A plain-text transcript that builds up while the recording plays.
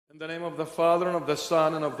In the name of the Father, and of the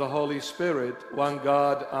Son, and of the Holy Spirit, one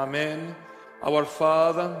God, Amen. Our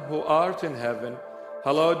Father, who art in heaven,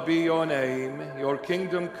 hallowed be your name. Your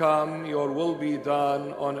kingdom come, your will be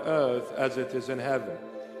done on earth as it is in heaven.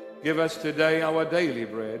 Give us today our daily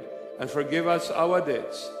bread, and forgive us our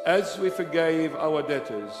debts, as we forgave our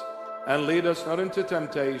debtors. And lead us not into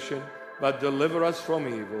temptation, but deliver us from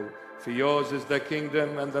evil. For yours is the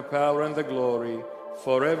kingdom, and the power, and the glory,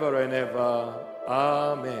 forever and ever.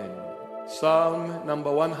 Amen. Psalm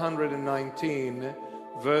number 119,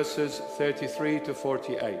 verses 33 to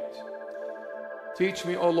 48. Teach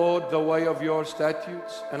me, O Lord, the way of your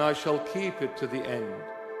statutes, and I shall keep it to the end.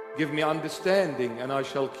 Give me understanding, and I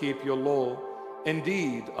shall keep your law.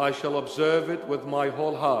 Indeed, I shall observe it with my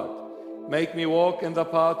whole heart. Make me walk in the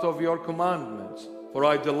path of your commandments, for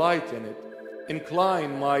I delight in it.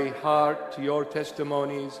 Incline my heart to your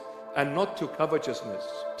testimonies, and not to covetousness.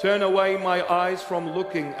 Turn away my eyes from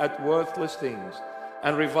looking at worthless things,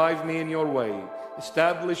 and revive me in your way.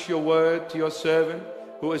 Establish your word to your servant,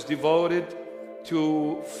 who is devoted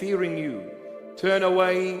to fearing you. Turn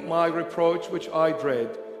away my reproach which I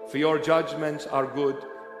dread, for your judgments are good.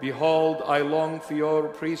 Behold, I long for your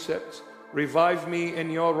precepts. Revive me in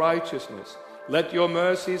your righteousness. Let your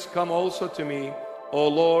mercies come also to me, O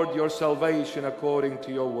Lord, your salvation according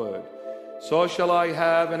to your word. So shall I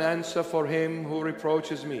have an answer for him who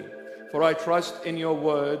reproaches me. For I trust in your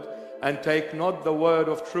word, and take not the word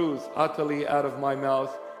of truth utterly out of my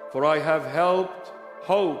mouth. For I have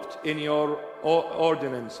hoped in your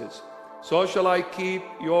ordinances. So shall I keep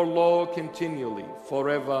your law continually,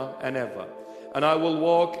 forever and ever. And I will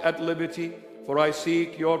walk at liberty, for I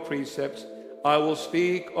seek your precepts. I will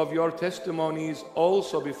speak of your testimonies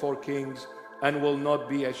also before kings, and will not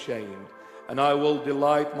be ashamed. And I will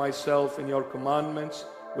delight myself in your commandments,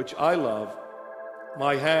 which I love.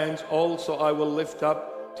 My hands also I will lift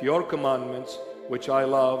up to your commandments, which I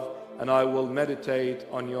love, and I will meditate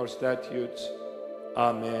on your statutes.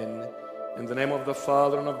 Amen. In the name of the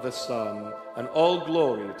Father, and of the Son, and all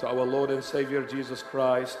glory to our Lord and Savior Jesus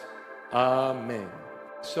Christ. Amen.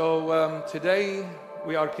 So today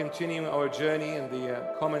we are continuing our journey in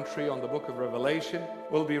the commentary on the book of Revelation.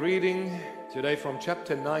 We'll be reading today from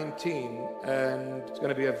chapter 19, and it's going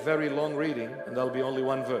to be a very long reading, and there'll be only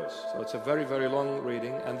one verse. So it's a very, very long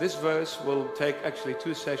reading, and this verse will take actually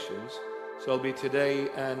 2 sessions. So it'll be today,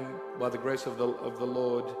 and by the grace of the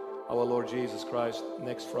Lord, our Lord Jesus Christ,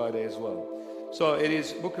 next Friday as well. So it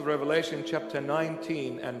is book of Revelation chapter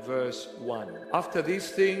 19 and verse 1. After these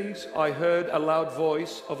things I heard a loud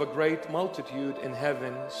voice of a great multitude in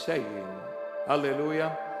heaven saying,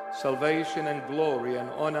 Hallelujah, salvation and glory and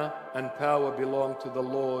honor and power belong to the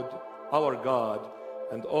Lord our God,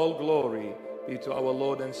 and all glory be to our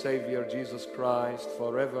Lord and Savior Jesus Christ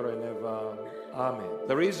forever and ever. Amen.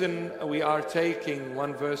 The reason we are taking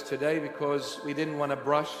one verse today, because we didn't want to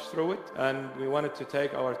brush through it, and we wanted to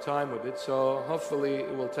take our time with it. So hopefully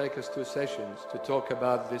it will take us 2 sessions to talk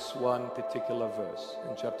about this one particular verse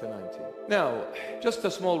in chapter 19. Now, just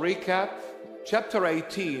a small recap. Chapter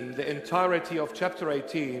 18, the entirety of chapter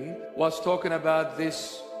 18 was talking about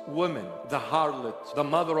this woman, the harlot, the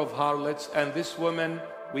mother of harlots, and this woman,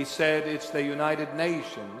 we said it's the United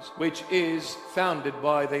Nations, which is founded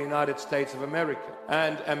by the United States of America.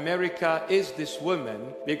 And America is this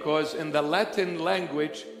woman because in the Latin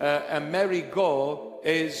language, Amerigo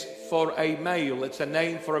is for a male. It's a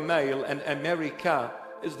name for a male, and America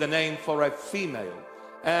is the name for a female.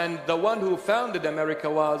 And the one who founded America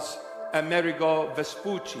was Amerigo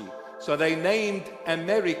Vespucci. So they named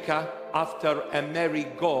America after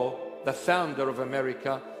Amerigo, the founder of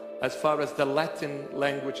America, as far as the Latin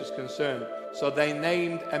language is concerned. So they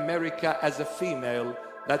named America as a female.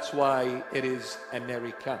 That's why it is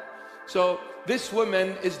America. So this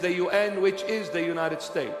woman is the UN, which is the United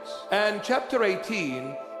States. And chapter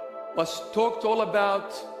 18 was talked all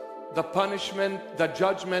about the punishment, the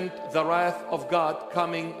judgment, the wrath of God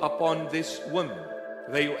coming upon this woman,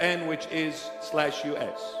 the UN, which is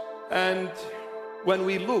 /US. And when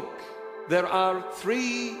we look, there are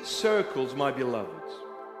 3 circles, my beloveds.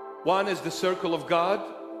 One is the circle of God,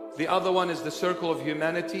 the other one is the circle of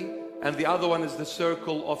humanity, and the other one is the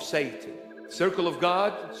circle of Satan. Circle of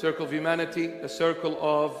God, circle of humanity, the circle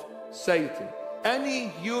of Satan.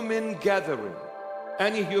 Any human gathering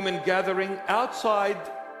outside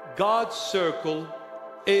God's circle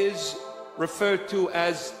is referred to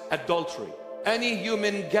as adultery. Any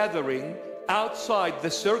human gathering outside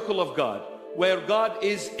the circle of God, where God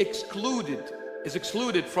is excluded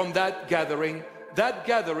from that gathering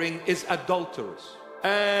is adulterous.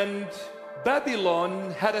 And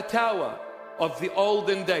Babylon had a tower of the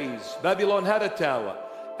olden days. Babylon had a tower.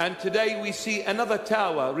 And today we see another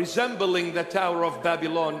tower resembling the Tower of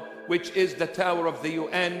Babylon, which is the Tower of the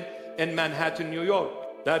UN in Manhattan, New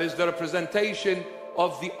York. That is the representation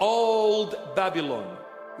of the old Babylon.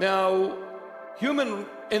 Now,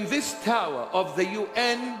 in this tower of the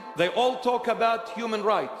UN, they all talk about human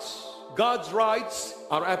rights. God's rights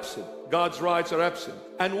are absent. God's rights are absent.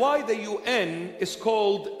 And why the UN is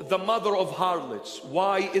called the mother of harlots?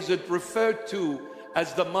 Why is it referred to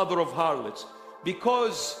as the mother of harlots?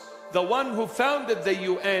 Because the one who founded the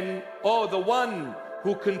UN, or the one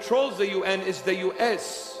who controls the UN, is the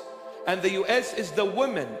US. And the US is the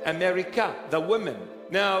woman, America, the woman.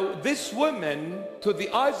 Now, this woman, to the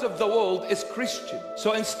eyes of the world, is Christian.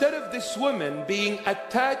 So instead of this woman being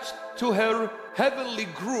attached to her heavenly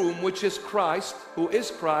groom, which is Christ, who is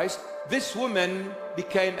Christ, this woman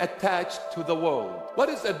became attached to the world. What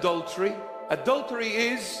is adultery? Adultery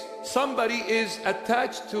is somebody is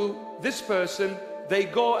attached to this person, they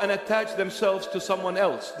go and attach themselves to someone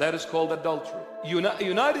else. That is called adultery.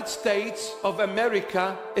 United States of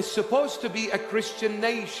America is supposed to be a Christian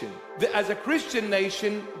nation. As a Christian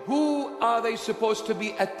nation, who are they supposed to be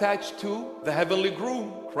attached to? The heavenly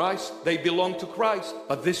groom, Christ. They belong to Christ.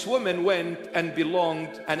 But this woman went and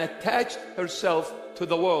belonged and attached herself to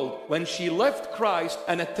the world. When she left Christ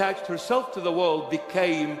and attached herself to the world,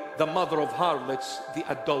 became the mother of harlots, the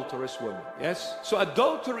adulterous woman. Yes? So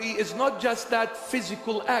adultery is not just that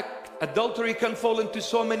physical act. Adultery can fall into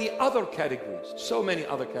so many other categories. So many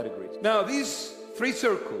other categories. Now, these three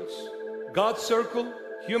circles, God's circle,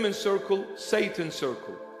 human circle, Satan's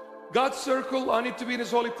circle. God's circle, I need to be in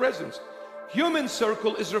His holy presence. Human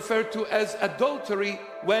circle is referred to as adultery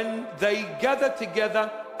when they gather together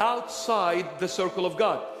outside the circle of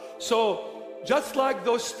God. So just like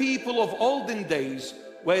those people of olden days,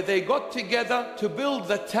 where they got together to build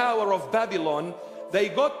the Tower of Babylon, they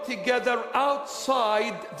got together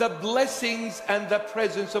outside the blessings and the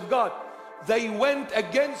presence of God. They went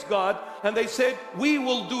against God and they said, we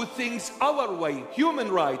will do things our way, human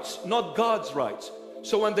rights, not God's rights.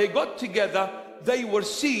 So when they got together, they were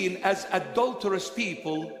seen as adulterous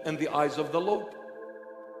people in the eyes of the Lord.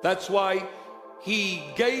 That's why He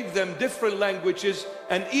gave them different languages,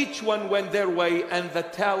 and each one went their way, and the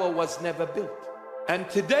tower was never built. And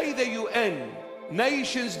today the UN,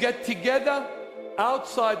 nations get together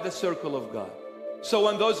outside the circle of God. So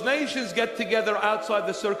when those nations get together outside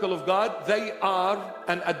the circle of God, they are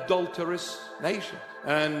an adulterous nation.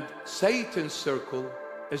 And Satan's circle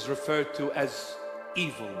is referred to as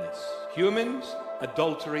evilness. Humans,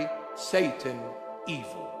 adultery; Satan,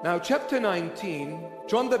 evil. Now, chapter 19,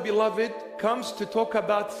 John the Beloved comes to talk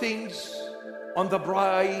about things on the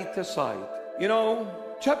brighter side. You know,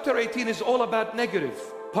 chapter 18 is all about negative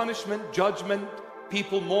punishment, judgment,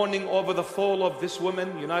 people mourning over the fall of this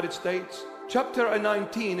woman, United States. Chapter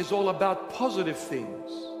 19 is all about positive things.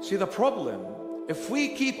 See, the problem, if we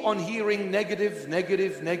keep on hearing negative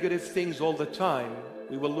things all the time,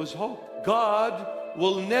 we will lose hope. God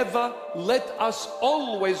will never let us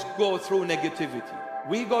always go through negativity.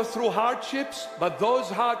 We go through hardships, but those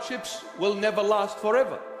hardships will never last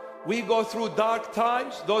forever. We go through dark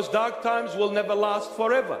times, those dark times will never last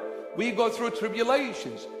forever. We go through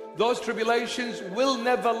tribulations, those tribulations will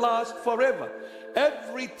never last forever.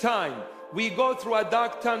 Every time we go through a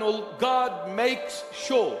dark tunnel, God makes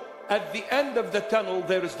sure at the end of the tunnel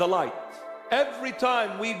there is the light. Every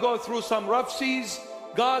time we go through some rough seas,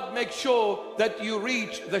 God makes sure that you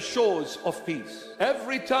reach the shores of peace.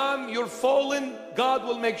 Every time you're fallen, God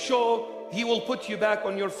will make sure He will put you back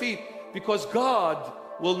on your feet, because God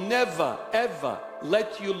will never ever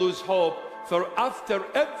let you lose hope, for after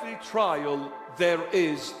every trial there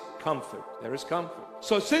is comfort. There is comfort.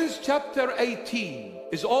 So since chapter 18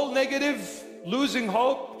 is all negative, losing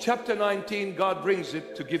hope, chapter 19, God brings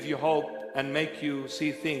it to give you hope and make you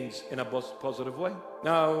see things in a positive way.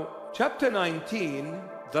 Now, chapter 19,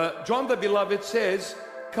 John the Beloved says,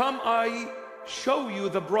 come, I show you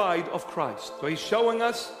the bride of Christ. So he's showing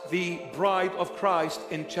us the bride of Christ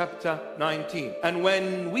in chapter 19. And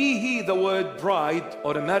when we hear the word bride,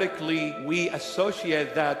 automatically we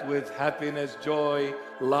associate that with happiness, joy,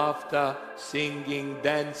 laughter, singing,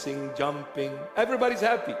 dancing, jumping. Everybody's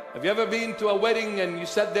happy. Have you ever been to a wedding and you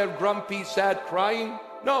sat there grumpy, sad, crying?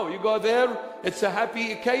 No, you go there, it's a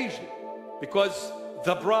happy occasion, because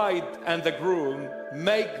the bride and the groom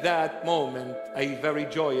make that moment a very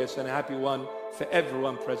joyous and happy one for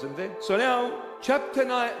everyone present there. So now,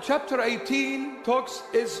 chapter 18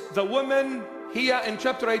 is the woman. Here in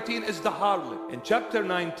chapter 18 is the harlot. In chapter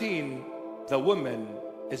 19, the woman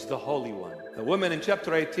is the holy one. The woman in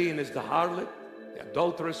chapter 18 is the harlot, the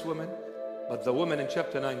adulterous woman. But the woman in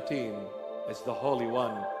chapter 19 is the Holy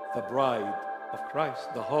One, the bride of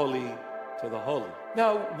Christ, the holy to the holy.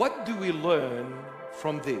 Now, what do we learn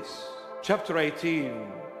from this? Chapter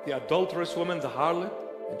 18, the adulterous woman, the harlot.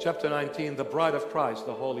 In chapter 19, the bride of Christ,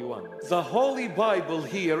 the Holy One. The Holy Bible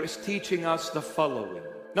here is teaching us the following.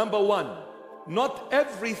 Number one, not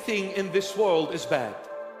everything in this world is bad.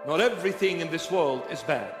 Not everything in this world is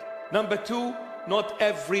bad. Number two, not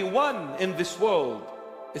everyone in this world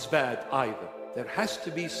is bad either. There has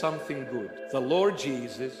to be something good. The Lord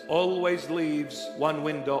Jesus always leaves one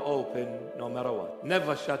window open no matter what.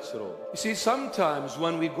 Never shuts it all. You see, sometimes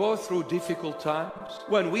when we go through difficult times,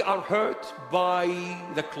 when we are hurt by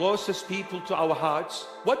the closest people to our hearts,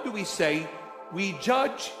 what do we say? We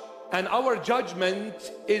judge, and our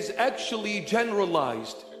judgment is actually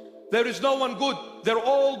generalized. There is no one good. They're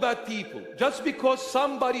all bad people. Just because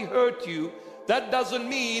somebody hurt you, that doesn't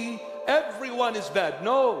mean everyone is bad.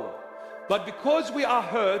 No. But because we are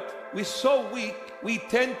hurt, we're so weak, we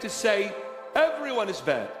tend to say everyone is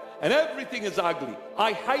bad and everything is ugly.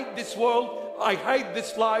 I hate this world. I hate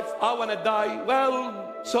this life. I want to die.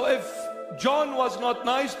 Well, so if John was not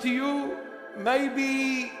nice to you,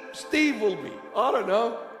 maybe Steve will be. I don't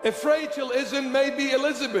know. If Rachel isn't, maybe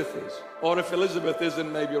Elizabeth is. Or if Elizabeth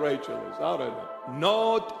isn't, maybe Rachel is. I don't know.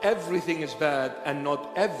 Not everything is bad and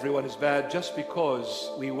not everyone is bad just because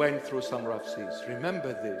we went through some rough seas.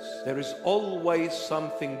 Remember this. There is always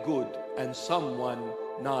something good and someone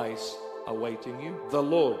nice awaiting you. The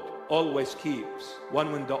Lord always keeps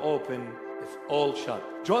one window open if all shut.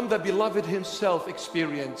 John the Beloved himself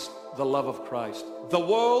experienced the love of Christ. The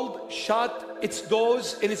world shut its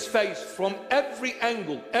doors in his face from every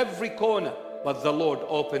angle, every corner. But the Lord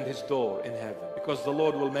opened his door in heaven, because the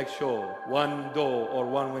Lord will make sure one door or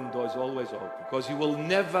one window is always open, because he will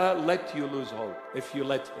never let you lose hope. If you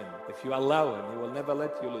let him, if you allow him, he will never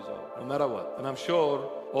let you lose hope, no matter what. And I'm sure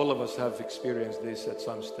all of us have experienced this at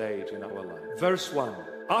some stage in our life. Verse 1.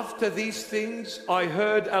 After these things, I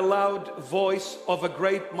heard a loud voice of a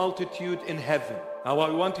great multitude in heaven. Now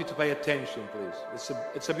I want you to pay attention, please.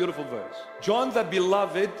 It's a beautiful verse. John the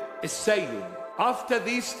Beloved is saying, after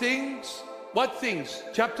these things, what things?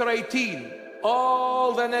 Chapter 18,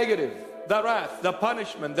 all the negative, the wrath, the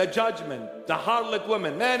punishment, the judgment, the harlot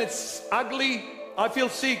woman. Man, it's ugly. I feel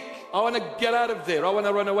sick. I want to get out of there. I want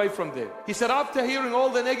to run away from there. He said, after hearing all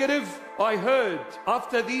the negative,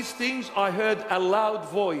 after these things, I heard a loud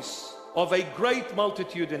voice of a great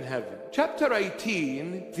multitude in heaven. Chapter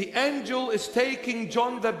 18, the angel is taking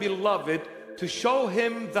John the Beloved to show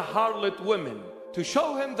him the harlot women. To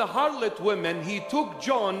show him the harlot women, he took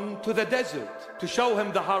John to the desert to show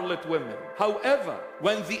him the harlot women. However,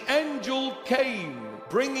 when the angel came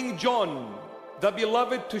bringing John the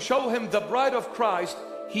Beloved to show him the bride of Christ,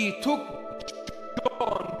 he took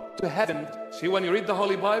John to heaven. See, when you read the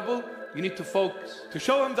Holy Bible, you need to focus. To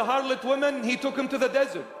show him the harlot women, he took him to the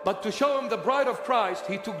desert. But to show him the bride of Christ,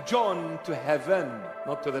 he took John to heaven,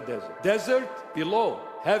 not to the desert. Desert below,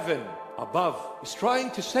 heaven above. He's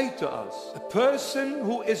trying to say to us, a person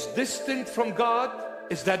who is distant from God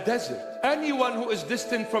is that desert. Anyone who is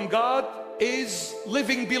distant from God is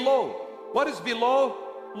living below. What is below?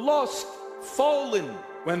 Lost, fallen.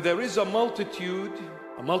 When there is a multitude,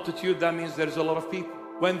 that means there is a lot of people.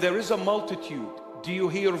 When there is a multitude, do you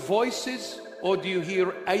hear voices or do you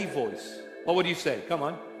hear a voice? What would you say? Come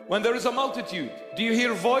on. When there is a multitude, do you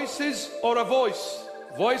hear voices or a voice?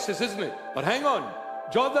 Voices, isn't it? But hang on.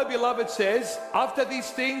 John the Beloved says, after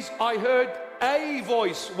these things, I heard a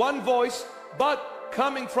voice, one voice, but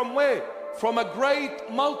coming from where? From a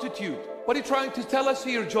great multitude. What are you trying to tell us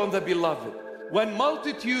here, John the Beloved? When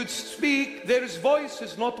multitudes speak, there is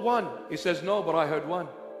voices, not one. He says, no, but I heard one.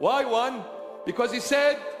 Why one? Because he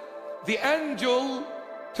said, the angel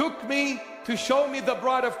took me to show me the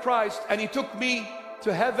bride of Christ, and he took me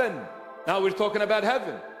to heaven. Now we're talking about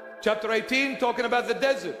heaven. Chapter 18, talking about the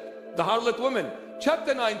desert, the harlot woman.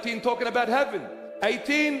 Chapter 19, talking about heaven.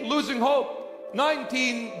 18, losing hope.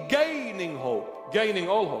 19, gaining hope. Gaining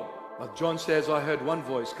all hope. But John says, I heard one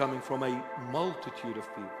voice coming from a multitude of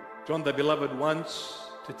people. John the Beloved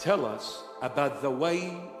wants to tell us about the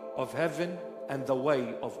way of heaven and the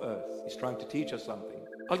way of earth. He's trying to teach us something.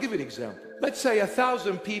 I'll give you an example. Let's say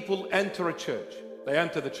 1,000 people enter a church. They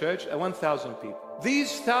enter the church, 1,000 people.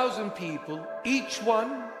 These 1,000 people, each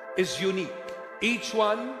one is unique. Each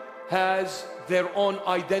one has their own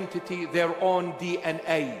identity, their own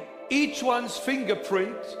DNA. Each one's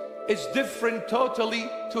fingerprint is different totally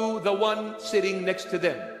to the one sitting next to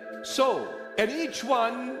them. So, and each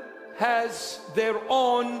one has their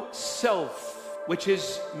own self, which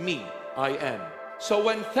is me, I am. So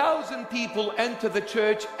when 1,000 people enter the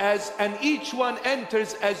church and each one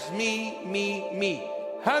enters as me, me, me,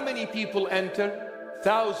 how many people enter?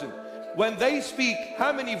 1,000. When they speak,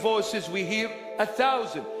 how many voices we hear?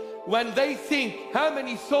 1,000. When they think, how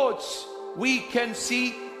many thoughts we can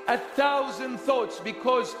see? 1,000 thoughts,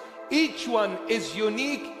 because each one is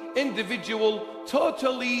unique, individual,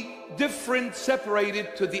 totally different,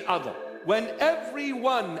 separated to the other. When every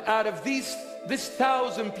one out of this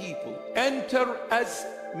 1,000 people enter as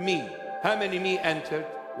me, how many me entered?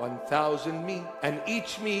 1,000 me, and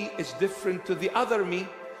each me is different to the other me.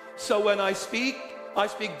 So when I speak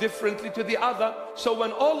differently to the other. So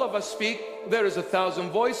when all of us speak, there is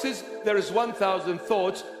 1,000 voices, there is 1,000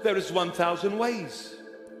 thoughts, there is 1,000 ways.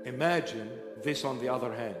 Imagine this on the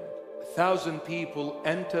other hand. 1,000 people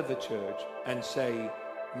enter the church and say,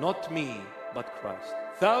 not me, but Christ.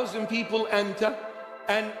 1,000 people enter,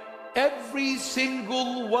 and every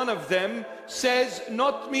single one of them says,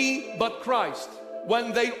 not me, but Christ.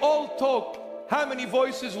 When they all talk, how many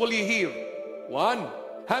voices will you hear? One.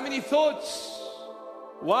 How many thoughts?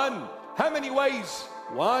 One. How many ways?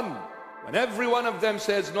 One. When every one of them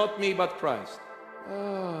says, not me, but Christ.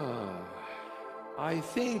 I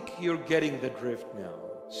think you're getting the drift now.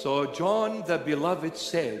 So John the Beloved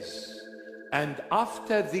says, and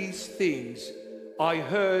after these things, I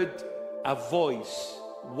heard a voice,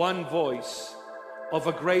 one voice of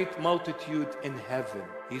a great multitude in heaven.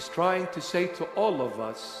 He's trying to say to all of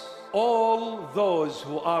us, all those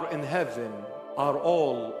who are in heaven are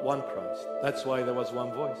all one Christ. That's why there was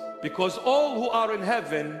one voice. Because all who are in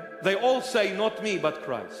heaven, they all say, not me, but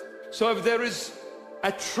Christ. So if there is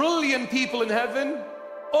 1 trillion people in heaven,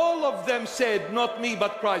 all of them said, not me,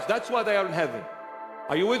 but Christ. That's why they are in heaven.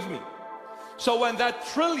 Are you with me? So when that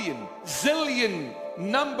trillion, zillion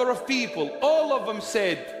number of people, all of them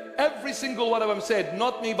said, every single one of them said,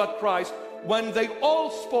 not me, but Christ. When they all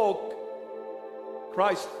spoke,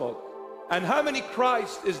 Christ spoke. And how many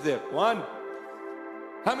Christ is there? One.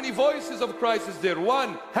 How many voices of Christ is there?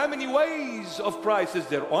 One. How many ways of Christ is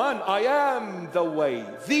there? One. I am the way.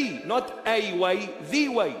 The, not a way, the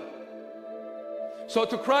way. So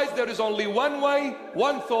to Christ there is only one way,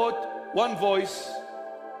 one thought, one voice,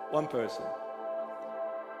 one person.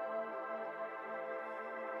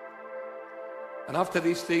 And after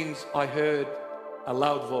these things I heard a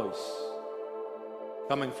loud voice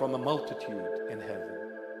coming from a multitude in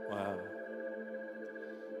heaven. Wow.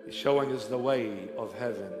 He's showing us the way of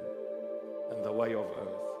heaven and the way of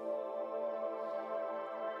earth.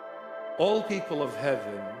 All people of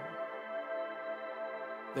heaven,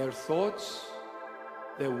 their thoughts,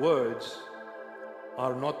 their words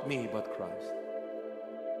are not me but Christ.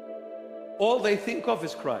 All they think of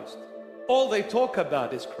is Christ. All they talk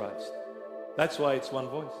about is Christ. That's why it's one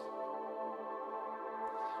voice.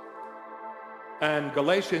 And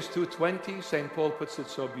Galatians 2:20, St. Paul puts it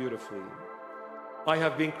so beautifully. I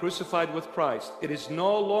have been crucified with Christ. It is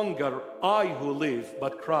no longer I who live,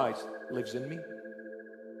 but Christ lives in me.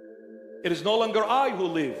 It is no longer I who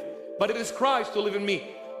live, but it is Christ who lives in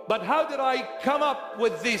me. But how did I come up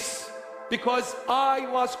with this? Because I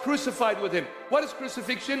was crucified with him. What is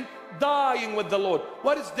crucifixion? Dying with the Lord.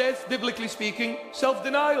 What is death, biblically speaking?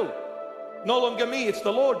 Self-denial. No longer me, it's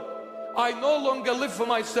the Lord. I no longer live for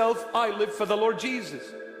myself, I live for the Lord Jesus.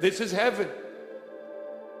 This is heaven.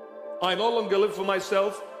 I no longer live for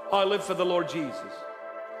myself, I live for the Lord Jesus.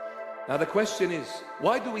 Now the question is,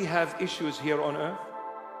 why do we have issues here on earth?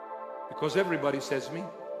 Because everybody says me.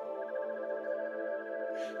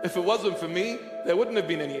 If it wasn't for me, there wouldn't have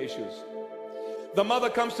been any issues. The mother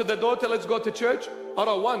comes to the daughter, let's go to church. I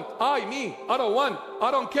don't want. Me, I don't want. I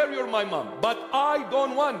don't care you're my mom, but I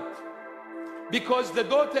don't want. Because the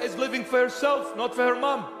daughter is living for herself, not for her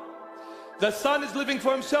mom. The son is living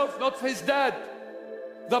for himself, not for his dad.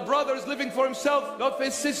 The brother is living for himself, not for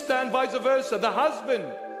his sister, and vice versa. The husband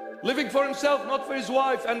living for himself, not for his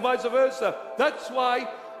wife, and vice versa. That's why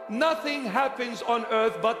nothing happens on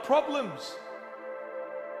earth but problems.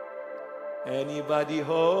 Anybody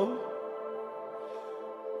home?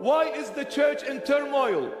 Why is the church in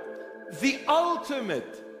turmoil? The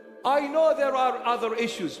ultimate, I know there are other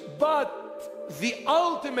issues, but the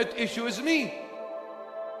ultimate issue is me.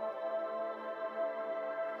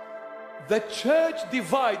 The church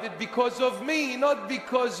divided because of me, not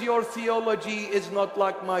because your theology is not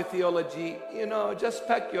like my theology. You know, just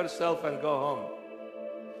pack yourself and go home.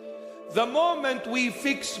 The moment we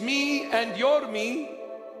fix me and your me,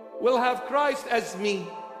 we'll have Christ as me.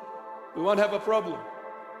 We won't have a problem.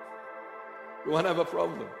 We won't have a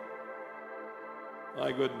problem.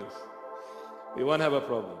 My goodness. We won't have a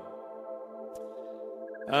problem.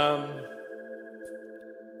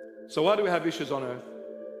 So why do we have issues on earth?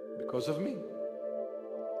 Because of me.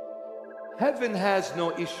 Heaven has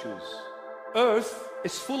no issues. Earth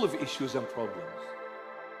is full of issues and problems.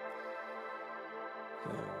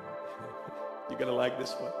 You're going to like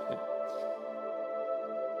this one.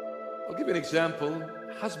 I'll give you an example.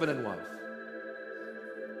 Husband and wife.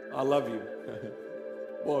 I love you.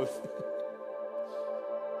 Both.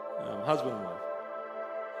 Husband and wife.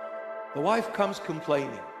 The wife comes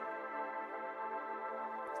complaining.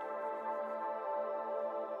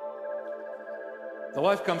 The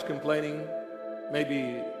wife comes complaining,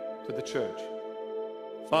 maybe to the church.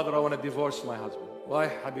 Father, I want to divorce my husband. Why,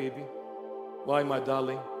 Habibi? Why, my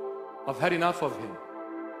darling? I've had enough of him.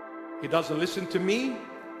 He doesn't listen to me.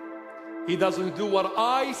 He doesn't do what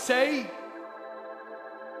I say.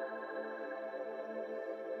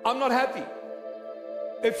 I'm not happy.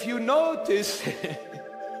 If you notice,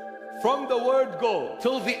 from the word go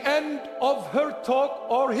till the end of her talk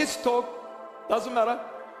or his talk, doesn't matter.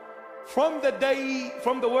 From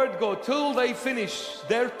the word go till they finish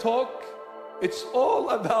their talk, it's all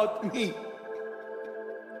about me.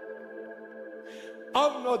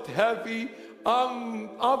 I'm not happy.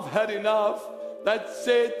 I've had enough. That's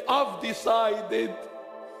it. I've decided.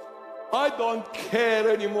 I don't care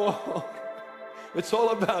anymore. It's all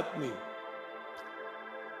about me.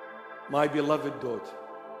 My beloved daughter.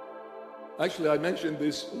 Actually, I mentioned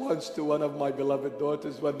this once to one of my beloved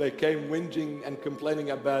daughters when they came whinging and complaining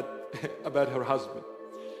about her husband.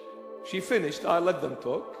 She finished. I let them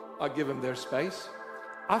talk. I give them their space.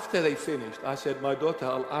 After they finished, I said, my daughter,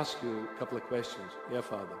 I'll ask you a couple of questions. Yeah,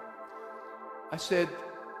 Father. I said,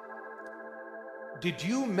 did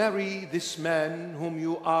you marry this man whom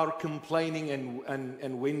you are complaining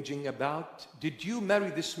and whinging about? Did you marry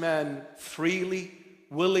this man freely,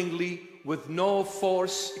 willingly, with no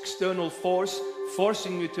force, external force,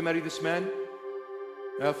 forcing you to marry this man?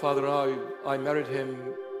 Yeah, Father, I married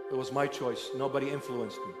him. It was my choice. Nobody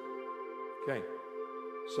influenced me. Okay.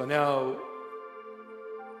 So now,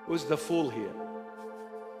 who's the fool here?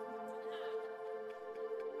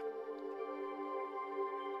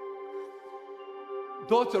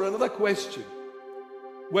 Daughter, another question.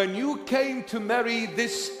 When you came to marry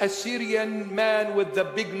this Assyrian man with the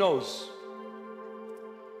big nose,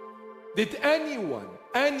 did anyone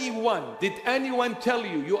tell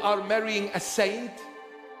you you are marrying a saint?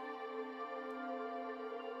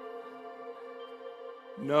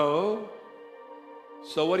 No.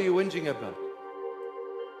 So what are you whinging about?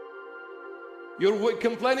 You're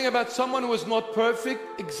complaining about someone who is not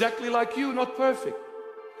perfect, exactly like you, not perfect.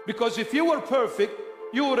 Because if you were perfect,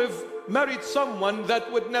 you would have married someone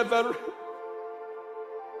that would never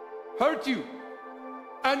hurt you.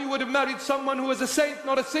 And you would have married someone who is a saint,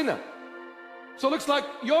 not a sinner. So it looks like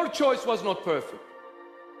your choice was not perfect.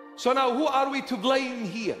 So now who are we to blame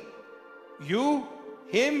here? You?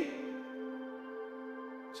 Him?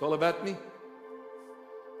 It's all about me.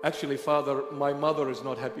 Actually, Father, my mother is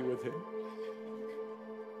not happy with him.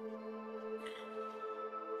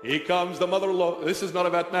 Here comes the mother-in-law. This is not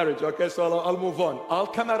about marriage, okay? So I'll move on. I'll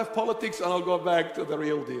come out of politics and I'll go back to the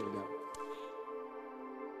real deal now.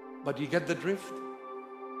 But you get the drift?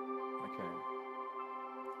 Okay.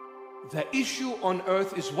 The issue on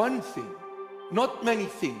earth is one thing, not many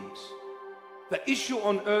things. The issue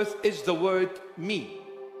on earth is the word me.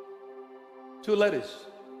 2 letters,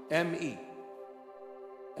 M-E.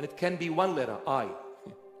 And it can be 1 letter, I.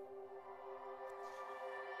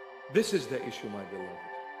 This is the issue, my beloved.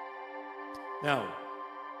 Now,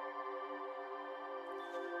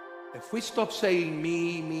 if we stop saying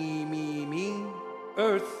me,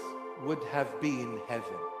 earth would have been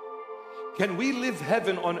heaven. Can we live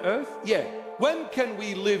heaven on earth? Yeah. When can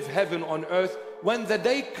we live heaven on earth? When the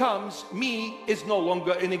day comes, me is no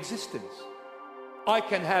longer in existence. I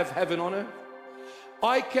can have heaven on earth.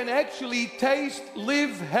 I can actually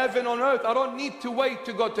live heaven on earth. I don't need to wait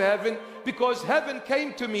to go to heaven, because heaven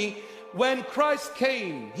came to me when Christ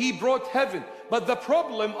came. He brought heaven. But the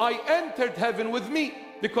problem, I entered heaven with me.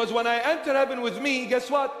 Because when I enter heaven with me, guess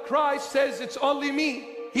what? Christ says it's only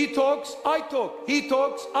me. He talks, I talk. He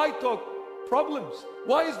talks, I talk. Problems.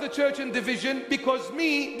 Why is the church in division? Because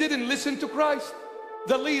me didn't listen to Christ.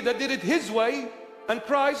 The leader did it his way, and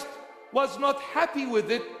Christ was not happy with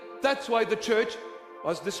it. That's why the church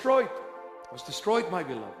was destroyed. Was destroyed, my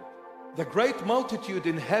beloved. The great multitude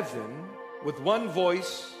in heaven with one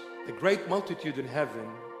voice, the great multitude in heaven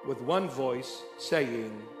with one voice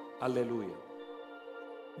saying, Hallelujah.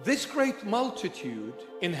 This great multitude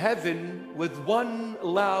in heaven with one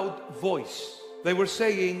loud voice, they were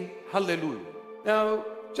saying, Hallelujah. Now,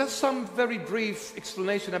 just some very brief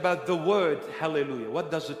explanation about the word Hallelujah. What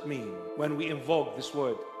does it mean when we invoke this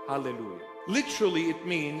word Hallelujah. Literally it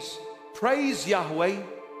means praise Yahweh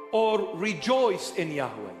or rejoice in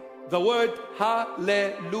Yahweh. The word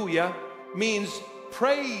hallelujah means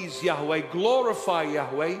praise Yahweh, glorify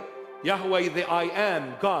Yahweh, Yahweh the I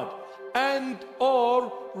am, God, and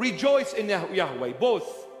or rejoice in Yahweh,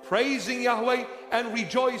 both praising Yahweh and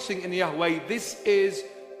rejoicing in Yahweh. This is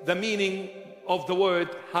the meaning of the word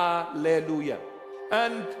hallelujah.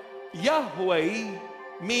 And Yahweh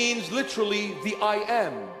means literally the I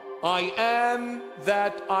am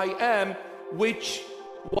that I am, which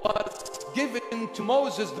was given to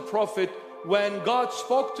Moses the prophet when God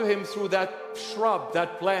spoke to him through that shrub,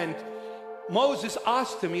 that plant. Moses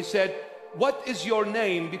asked him, he said, what is your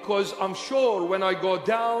name? Because I'm sure when I go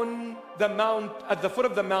down the mount, at the foot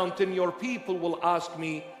of the mountain, your people will ask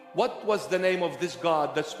me, what was the name of this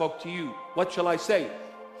God that spoke to you? What shall I say?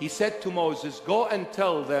 He said to Moses, go and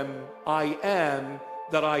tell them, I am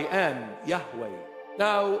that I am, Yahweh.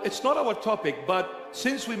 Now, it's not our topic, but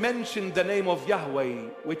since we mentioned the name of Yahweh,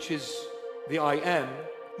 which is the I am,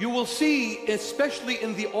 you will see, especially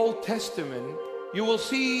in the Old Testament, you will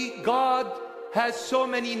see God has so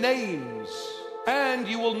many names. And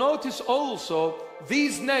you will notice also,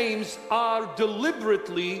 these names are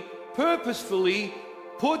deliberately, purposefully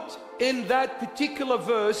put in that particular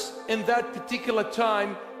verse, in that particular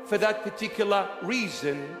time, for that particular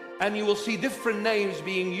reason. And you will see different names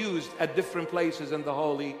being used at different places in the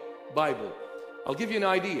Holy Bible. I'll give you an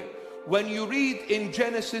idea. When you read in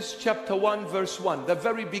Genesis chapter 1 verse 1, the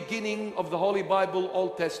very beginning of the Holy Bible,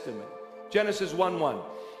 Old Testament, Genesis 1:1,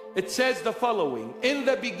 it says the following: in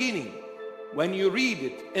the beginning, when you read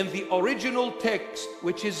it in the original text,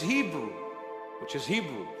 which is Hebrew,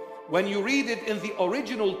 when you read it in the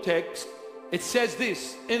original text, it says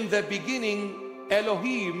this: in the beginning,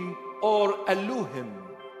 Elohim or Elohim,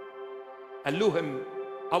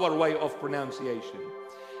 our way of pronunciation.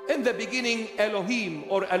 In the beginning, Elohim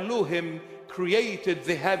or Elohim created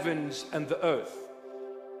the heavens and the earth.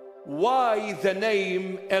 Why the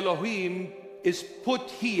name Elohim is put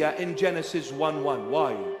here in Genesis 1:1?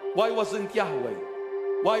 Why? Why wasn't Yahweh?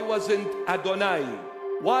 Why wasn't Adonai?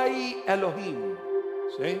 Why Elohim?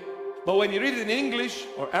 See? But when you read it in English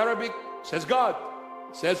or Arabic, it says God.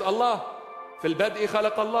 It says Allah. Fil bad'i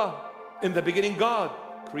khalaq Allah. In the beginning, God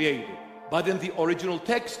created. But in the original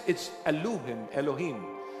text, it's Elohim.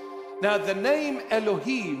 Now the name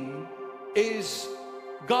Elohim is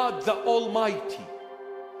God the Almighty.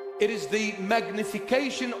 It is the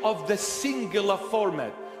magnification of the singular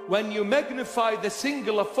format. When you magnify the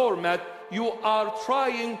singular format, you are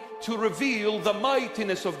trying to reveal the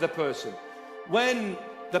mightiness of the person. When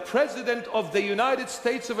the President of the United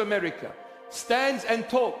States of America stands and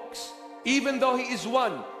talks, even though he is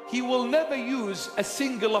one, he will never use a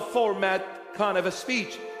singular format kind of a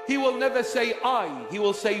speech. He will never say I, he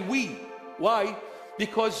will say we. Why?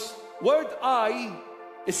 Because word I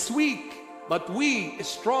is weak, but we is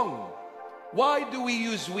strong. Why do we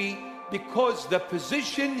use we? Because the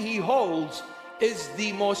position he holds is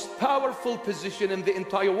the most powerful position in the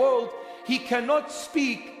entire world. He cannot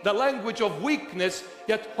speak the language of weakness,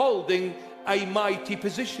 yet holding a mighty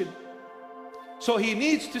position. So he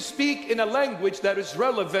needs to speak in a language that is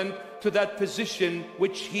relevant to that position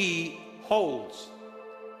which he holds.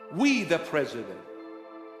 We, the President.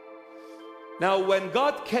 Now, when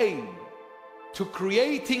God came to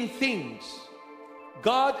creating things,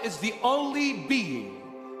 God is the only being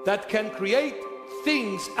that can create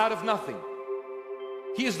things out of nothing.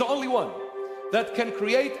 He is the only one that can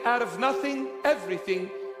create out of nothing everything,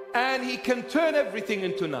 and he can turn everything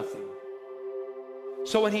into nothing.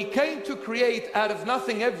 So when he came to create out of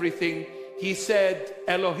nothing everything, he said,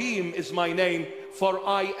 Elohim is my name, for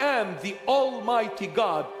I am the Almighty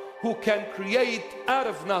God who can create out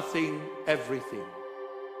of nothing everything.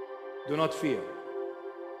 Do not fear.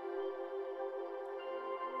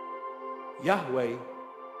 Yahweh,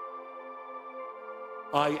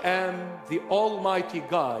 I am the Almighty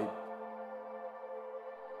God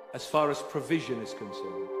as far as provision is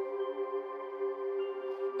concerned.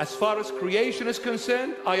 As far as creation is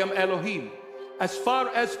concerned, I am Elohim. As far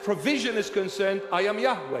as provision is concerned, I am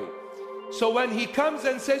Yahweh. So when he comes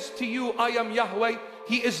and says to you, I am Yahweh,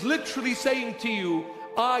 he is literally saying to you,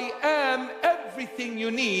 I am everything you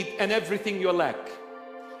need and everything you lack.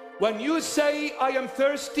 When you say, I am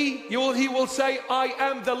thirsty, he will say, I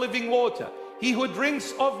am the living water. He who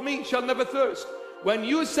drinks of me shall never thirst. When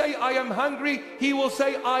you say, I am hungry, he will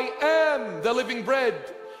say, I am the living bread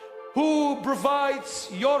who provides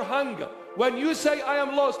your hunger. When you say, I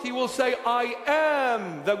am lost, he will say, I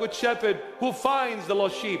am the good shepherd who finds the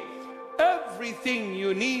lost sheep. Everything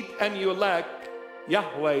you need and you lack,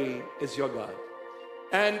 Yahweh is your God.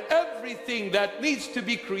 and everything that needs to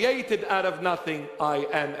be created out of nothing, I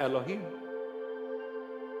am Elohim.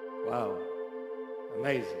 Wow,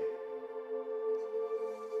 amazing.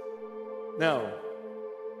 Now,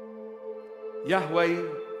 Yahweh,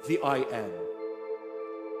 the I am.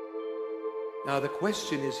 Now the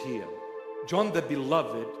question is here. John the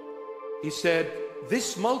Beloved, he said,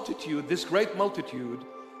 this multitude, this great multitude,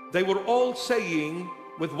 they were all saying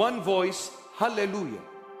with one voice, Hallelujah.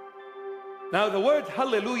 Now the word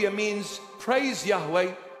Hallelujah means praise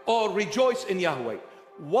Yahweh or rejoice in Yahweh.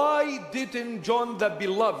 Why didn't John the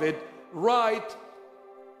Beloved write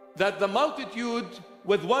that the multitude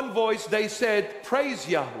with one voice, they said, praise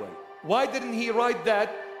Yahweh? Why didn't he write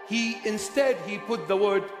that? Instead he put the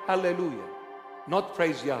word Hallelujah, not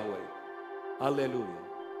praise Yahweh. Hallelujah.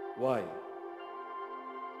 Why?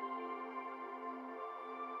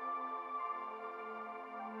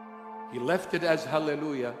 He left it as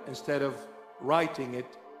Hallelujah instead of writing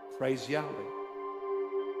it, praise Yahweh.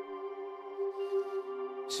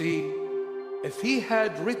 See, if he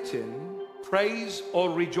had written praise or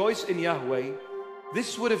rejoice in Yahweh,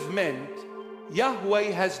 this would have meant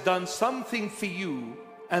Yahweh has done something for you,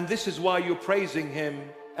 and this is why you're praising him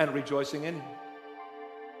and rejoicing in him.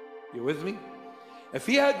 You with me? If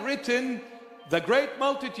he had written the great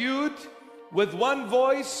multitude with one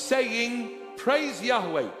voice saying praise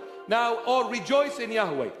Yahweh now, or rejoice in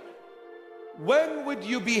Yahweh, when would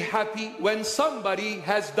you be happy? When somebody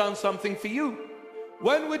has done something for you.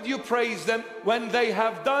 When would you praise them? When they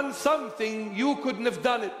have done something you couldn't have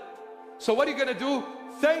done it. So what are you going to do?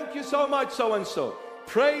 Thank you so much, so and so.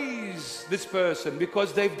 Praise this person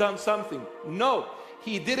because they've done something. No,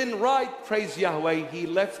 he didn't write praise Yahweh, he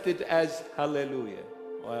left it as Hallelujah.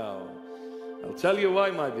 Wow. I'll tell you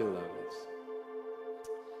why, my beloveds.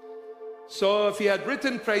 So if he had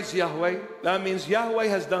written praise Yahweh, that means Yahweh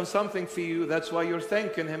has done something for you. That's why you're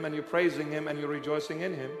thanking him and you're praising him and you're rejoicing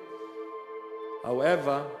in him.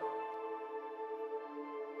 However,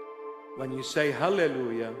 when you say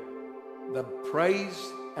Hallelujah, the praise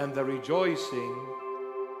and the rejoicing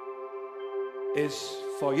is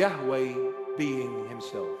for Yahweh being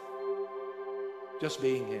himself. Just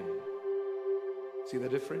being him. See the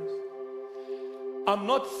difference? I'm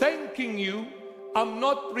not thanking you. I'm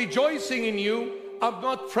not rejoicing in you. I'm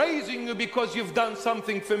not praising you because you've done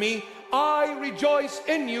something for me. I rejoice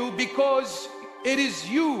in you because it is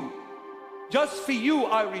you. Just for you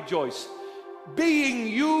I rejoice. Being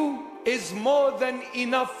you is more than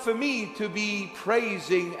enough for me to be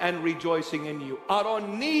praising and rejoicing in you. I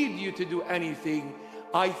don't need you to do anything.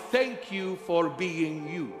 I thank you for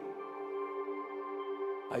being you.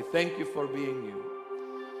 I thank you for being you.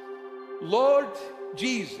 Lord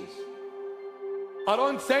Jesus, I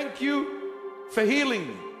don't thank you for healing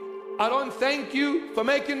me. I don't thank you for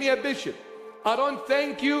making me a bishop. I don't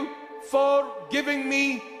thank you for giving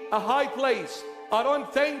me a high place. I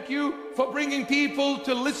don't thank you for bringing people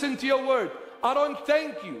to listen to your word. I don't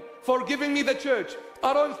thank you for giving me the church.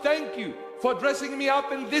 I don't thank you for dressing me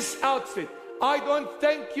up in this outfit. I don't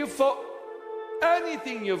thank you for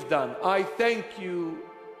anything you've done. I thank you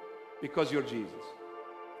because you're Jesus.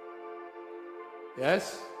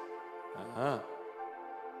 Yes?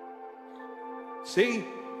 See,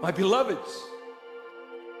 my beloveds,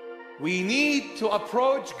 we need to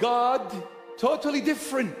approach God totally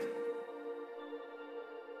different.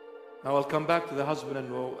 Now I'll come back to the husband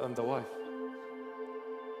and the wife.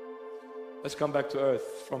 Let's come back to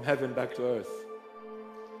earth, from heaven back to earth.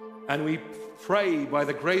 And we pray by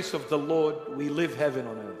the grace of the Lord, we live heaven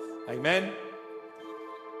on earth. Amen?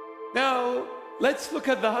 Now, let's look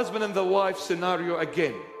at the husband and the wife scenario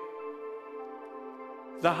again.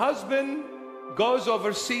 The husband goes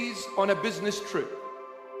overseas on a business trip.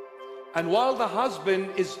 And while the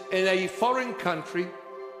husband is in a foreign country,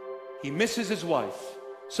 he misses his wife.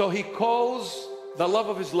 So he calls the love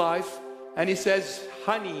of his life and he says,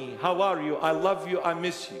 honey, how are you? I love you, I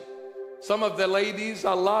miss you. Some of the ladies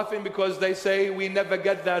are laughing because they say, we never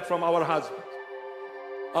get that from our husbands.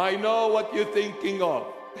 I know what you're thinking of.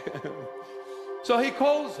 So he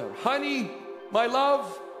calls her, honey, my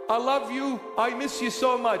love, I love you, I miss you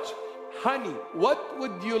so much. Honey, what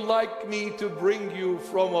would you like me to bring you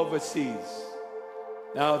from overseas?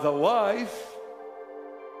 Now the wife,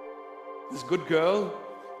 this good girl,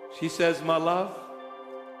 she says, my love,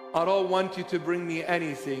 I don't want you to bring me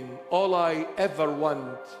anything. All I ever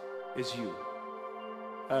want is you.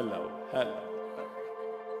 Hello, hello.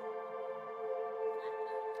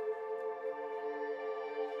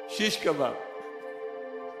 Shish kebab.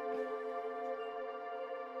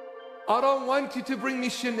 I don't want you to bring me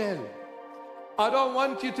Chanel. I don't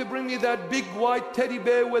want you to bring me that big white teddy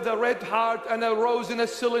bear with a red heart and a rose in a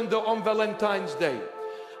cylinder on Valentine's Day.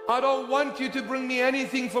 I don't want you to bring me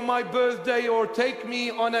anything for my birthday or take me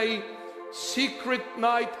on a secret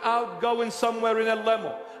night out going somewhere in a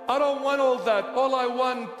limo. I don't want all that. All I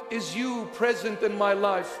want is you present in my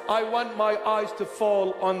life. I want my eyes to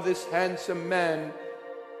fall on this handsome man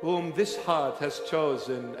whom this heart has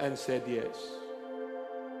chosen and said yes.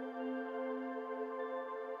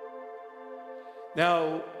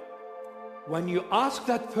 Now, when you ask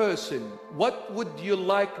that person, what would you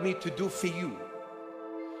like me to do for you?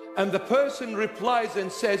 And the person replies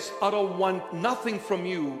and says, I don't want nothing from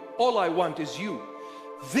you. All I want is you.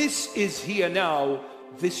 This is here now,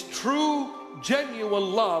 this true,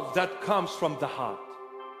 genuine love that comes from the heart.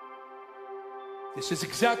 This is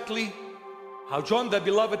exactly how John the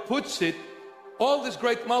Beloved puts it. All this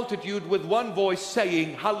great multitude with one voice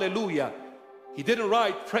saying, hallelujah. He didn't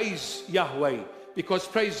write praise Yahweh, because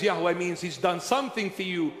praise Yahweh means he's done something for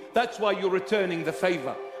you. That's why you're returning the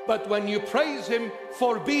favor. But when you praise him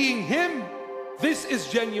for being him, this is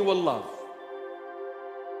genuine love.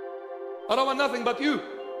 I don't want nothing but you.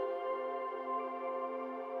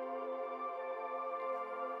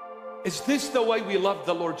 Is this the way we love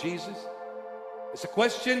the Lord Jesus? It's a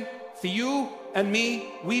question for you and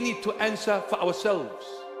me. We need to answer for ourselves.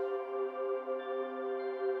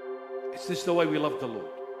 Is this the way we love the Lord?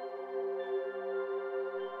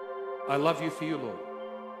 I love you for you, Lord.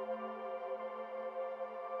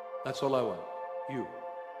 That's all I want. You.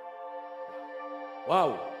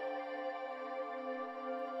 Wow.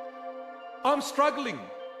 I'm struggling.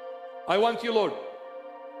 I want you, Lord.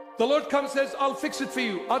 The Lord comes and says, I'll fix it for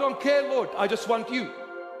you. I don't care, Lord. I just want you.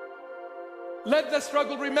 Let the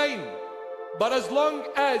struggle remain. But as long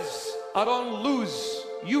as I don't lose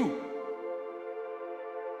you,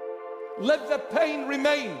 let the pain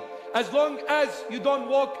remain. As long as you don't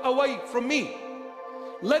walk away from me,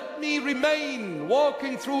 let me remain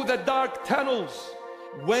walking through the dark tunnels.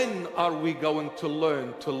 When are we going to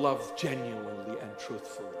learn to love genuinely and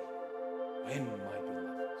truthfully? When, my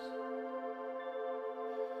beloveds?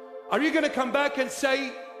 Are you going to come back and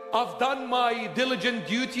say, I've done my diligent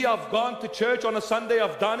duty, I've gone to church on a Sunday,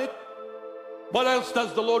 I've done it? What else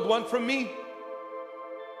does the Lord want from me?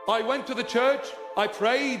 I went to the church, I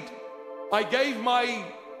prayed, I gave my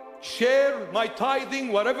share, my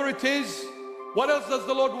tithing, whatever it is. What else does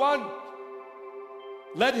the Lord want?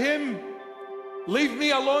 Let him leave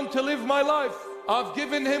me alone to live my life. I've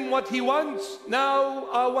given him what he wants. Now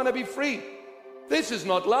I want to be free. This is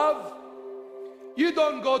not love. You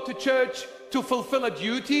don't go to church to fulfill a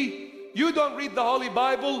duty. You don't read the Holy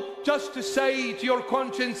Bible just to say to your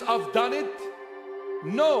conscience, I've done it.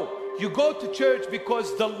 No, you go to church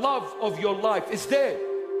because the love of your life is there.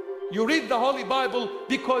 You read the Holy Bible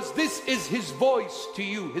because this is his voice to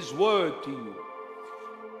you, his word to you.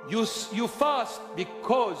 You fast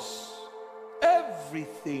because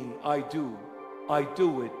everything I do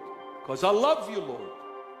it because I love you, Lord.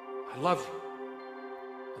 I love you.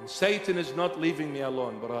 And Satan is not leaving me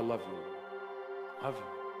alone, but I love you. I love you.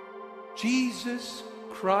 Jesus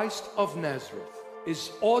Christ of Nazareth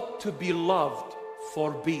ought to be loved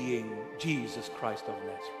for being Jesus Christ of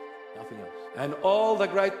Nazareth. Nothing else. And all the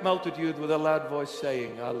great multitude with a loud voice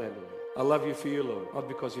saying, hallelujah. I love you for you, Lord. Not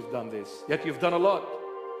because you've done this. Yet you've done a lot.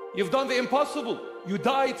 You've done the impossible. You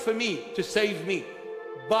died for me to save me.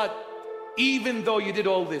 But even though you did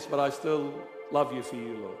all this, but I still love you for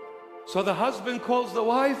you, Lord. So the husband calls the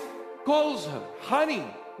wife, calls her, honey,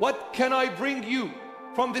 what can I bring you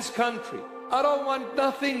from this country? I don't want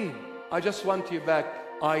nothing. I just want you back.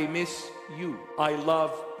 I miss you. I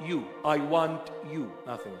love you. I want you.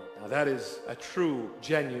 Nothing else. Now that is a true,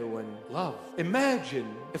 genuine love.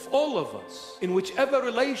 Imagine if all of us, in whichever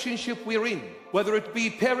relationship we're in, whether it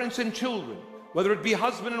be parents and children, whether it be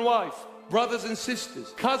husband and wife, brothers and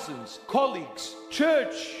sisters, cousins, colleagues,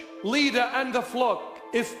 church leader and the flock,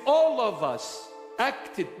 if all of us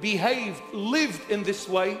acted, behaved, lived in this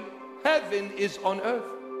way, heaven is on earth.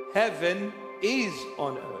 Heaven is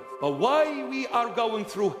on earth. But why we are going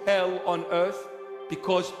through hell on earth?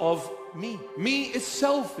 Because of me. Me is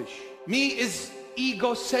selfish. Me is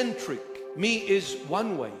egocentric. Me is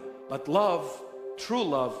one way. But love, true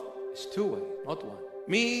love, is two way, not one.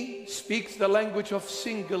 Me speaks the language of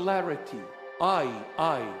singularity.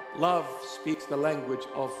 I. Love speaks the language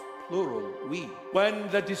of plural, we. When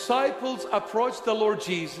the disciples approached the Lord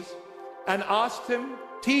Jesus and asked him,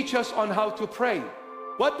 teach us on how to pray.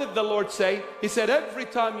 What did the Lord say? He said, every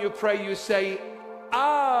time you pray, you say,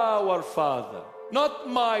 our Father. Not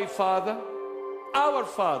my Father, our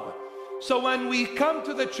Father. So when we come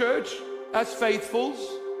to the church as faithfuls,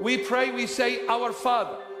 we pray, we say, Our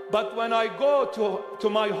Father. But when I go to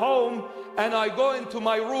my home and I go into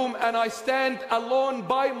my room and I stand alone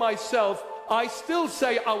by myself, I still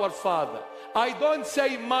say, Our Father. I don't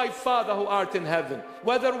say, My Father who art in heaven.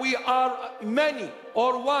 Whether we are many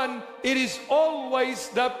or one, it is always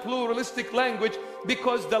the pluralistic language,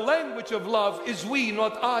 because the language of love is we,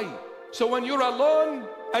 not I. So when you're alone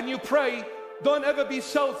and you pray, don't ever be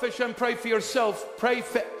selfish and pray for yourself. Pray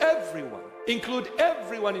for everyone. Include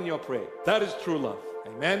everyone in your prayer. That is true love.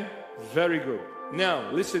 Amen? Very good.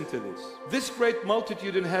 Now, listen to this. This great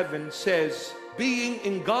multitude in heaven says, being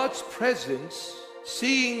in God's presence,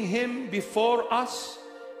 seeing Him before us,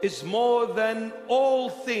 is more than all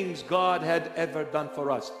things God had ever done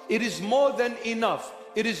for us. It is more than enough.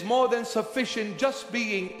 It is more than sufficient just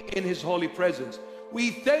being in His holy presence. We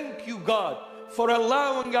thank you, God, for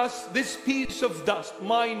allowing us this piece of dust,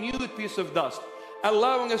 minute piece of dust,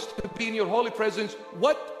 allowing us to be in your holy presence.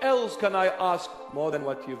 What else can I ask more than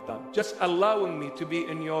what you've done? Just allowing me to be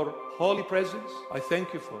in your holy presence, I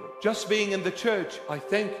thank you for it. Just being in the church, I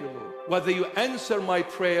thank you, Lord. Whether you answer my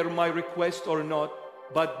prayer, my request or not,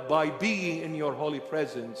 but by being in your holy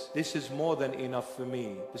presence, this is more than enough for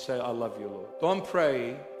me to say, I love you, Lord. Don't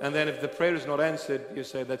pray, and then if the prayer is not answered, you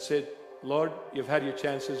say, that's it. Lord, you've had your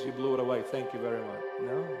chances, you blew it away. Thank you very much.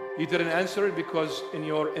 No, you didn't answer it because in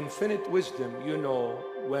your infinite wisdom, you know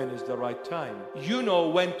when is the right time. You know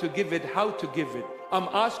when to give it, how to give it. I'm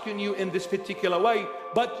asking you in this particular way,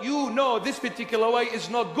 but you know this particular way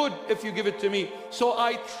is not good if you give it to me. So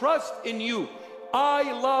I trust in you. I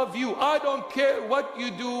love you. I don't care what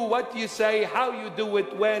you do, what you say, how you do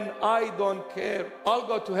it, when. I don't care. I'll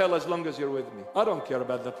go to hell as long as you're with me. I don't care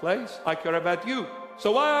about the place. I care about you.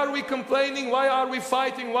 So why are we complaining? Why are we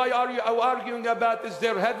fighting? Why are you arguing about is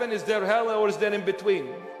there heaven, is there hell, or is there in between?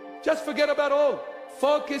 Just forget about all.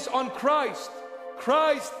 Focus on Christ.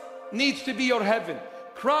 Christ needs to be your heaven.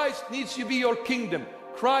 Christ needs to be your kingdom.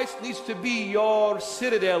 Christ needs to be your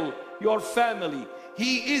citadel, your family.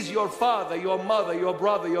 He is your father, your mother, your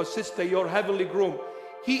brother, your sister, your heavenly groom.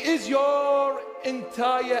 He is your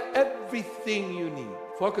entire everything you need.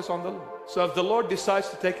 Focus on the Lord. So if the Lord decides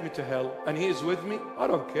to take me to hell and He is with me, I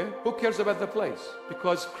don't care. Who cares about the place?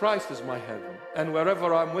 Because Christ is my heaven. And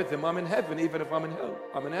wherever I'm with Him, I'm in heaven. Even if I'm in hell,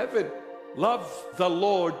 I'm in heaven. Love the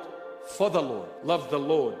Lord for the Lord. Love the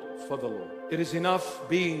Lord for the Lord. It is enough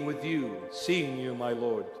being with you, seeing you, my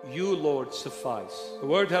Lord. You, Lord, suffice. The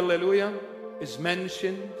word hallelujah is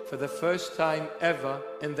mentioned for the first time ever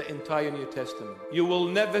in the entire New Testament. You will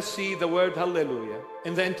never see the word hallelujah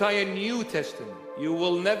in the entire New Testament. You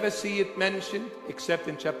will never see it mentioned except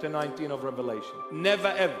in chapter 19 of Revelation. Never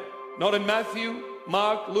ever. Not in Matthew,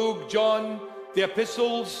 Mark, Luke, John, the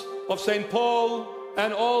epistles of St. Paul,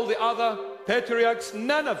 and all the other patriarchs,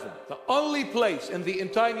 none of them. The only place in the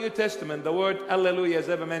entire New Testament the word hallelujah is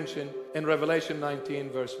ever mentioned in Revelation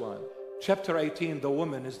 19 verse 1. Chapter 18, the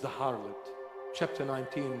woman is the harlot. Chapter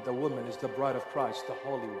 19, the woman is the bride of Christ, the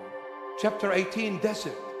Holy One. Chapter 18,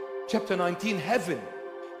 desert. Chapter 19, heaven.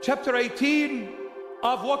 Chapter 18,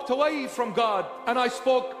 I've walked away from God and I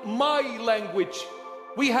spoke my language.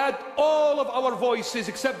 We had all of our voices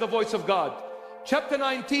except the voice of God. Chapter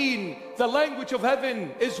 19, the language of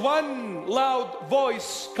heaven is one loud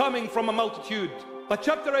voice coming from a multitude. But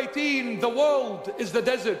chapter 18, the world is the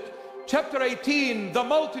desert. Chapter 18, the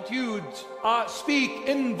multitudes speak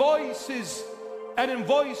in voices, and in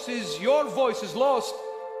voices your voice is lost.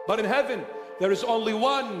 But in heaven there is only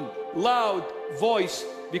one loud voice,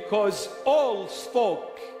 because all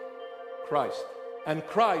spoke Christ, and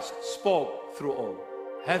Christ spoke through all.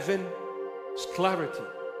 Heaven is clarity,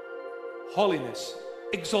 holiness,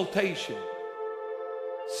 exaltation,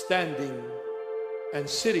 standing and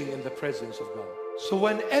sitting in the presence of God. So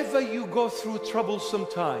whenever you go through troublesome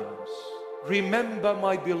times, remember,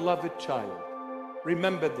 my beloved child,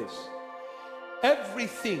 remember this.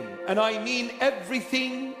 Everything, and I mean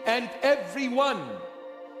everything and everyone,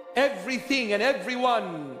 everything and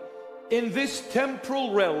everyone in this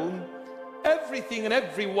temporal realm, everything and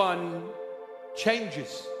everyone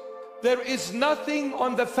changes. There is nothing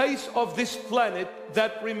on the face of this planet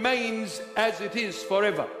that remains as it is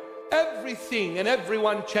forever. Everything and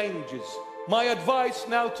everyone changes. My advice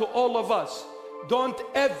now to all of us, don't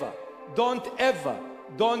ever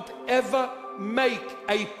make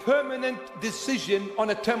a permanent decision on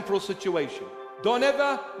a temporal situation. Don't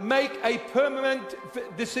ever make a permanent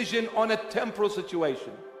decision on a temporal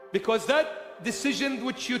situation, because that decision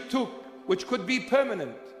which you took, which could be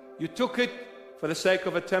permanent, you took it for the sake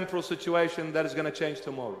of a temporal situation that is going to change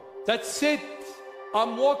tomorrow. That's it.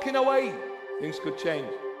 I'm walking away. Things could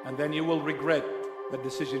change, and then you will regret the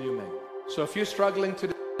decision you made. So if you're struggling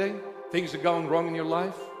today, things are going wrong in your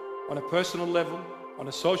life, on a personal level, on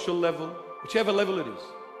a social level, whichever level it is,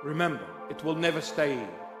 remember, it will never stay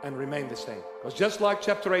and remain the same. Because just like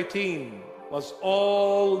chapter 18 was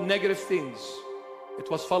all negative things, it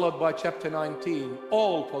was followed by chapter 19,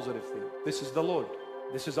 all positive things. This is the Lord.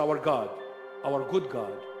 This is our God, our good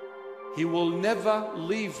God. He will never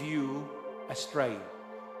leave you astray.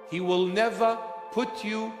 He will never put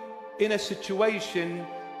you in a situation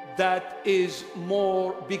that is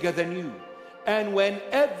more bigger than you. And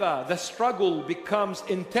whenever the struggle becomes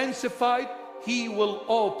intensified, He will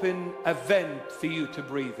open a vent for you to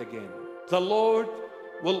breathe again. The Lord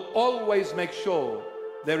will always make sure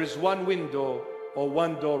there is one window or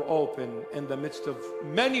one door open in the midst of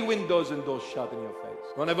many windows and doors shut in your face.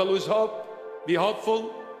 Don't ever lose hope. Be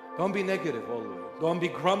hopeful. Don't be negative always. Don't be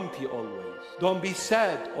grumpy always. Don't be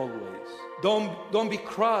sad always. Don't be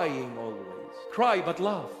crying always. Cry but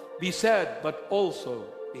laugh. Be sad but also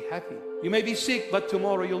be happy. You may be sick but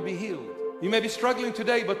tomorrow you'll be healed. You may be struggling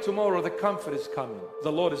today but tomorrow the comfort is coming.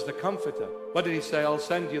 The Lord is the comforter. What did He say? I'll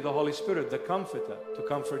send you the Holy Spirit, the comforter, to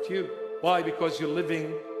comfort you. Why? Because you're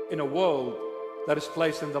living in a world that is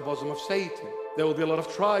placed in the bosom of Satan. There will be a lot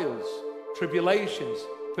of trials, tribulations,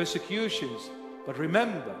 persecutions. But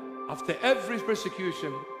remember, after every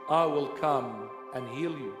persecution, I will come and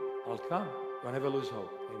heal you. I'll come. Don't ever lose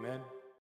hope. Amen.